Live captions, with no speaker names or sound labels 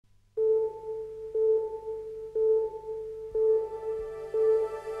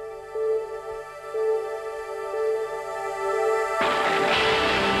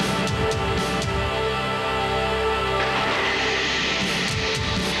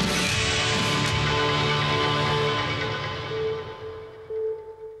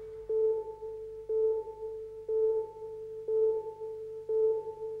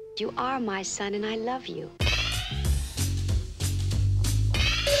You are my son, and I love you.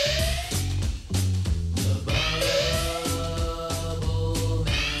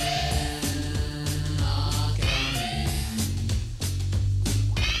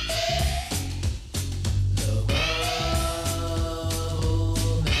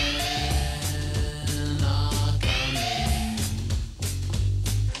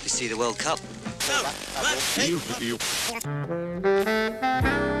 See the World Cup. You.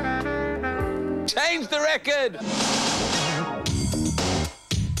 Change the record!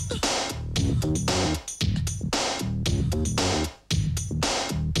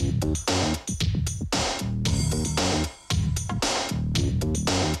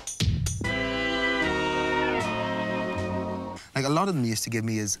 Like, a lot of them used to give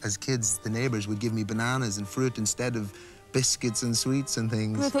me, as kids, the neighbours would give me bananas and fruit instead of biscuits and sweets and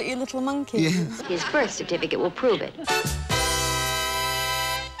things. I thought you were a little monkey. Yeah. His birth certificate will prove it.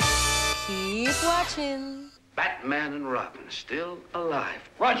 Keep watching. Batman and Robin still alive.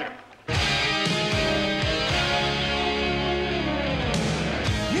 Roger. You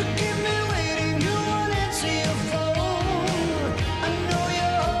keep me waiting, you won't answer your phone. I know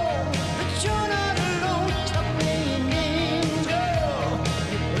you're home, but you're not alone. Stop playing games, girl.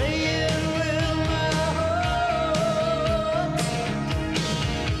 You're playing with my heart.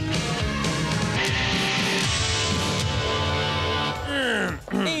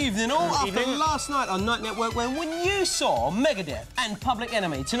 Evening all. After last night on Night Network, when you saw Megadeth and Public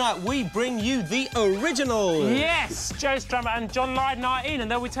Enemy, tonight we bring you the original. Yes, Joe Strummer and John Lydon are in,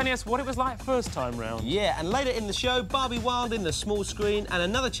 and they'll be telling us what it was like first time round. Yeah, and later in the show, Barbie Wilde in the small screen, and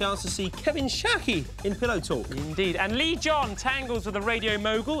another chance to see Kevin Sharkey in Pillow Talk. Indeed, and Lee John tangles with a radio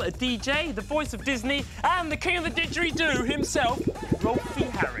mogul, a DJ, the voice of Disney, and the king of the didgeridoo himself, Rolfie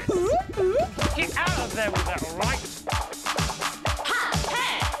Harris. Get out of there with that, all right?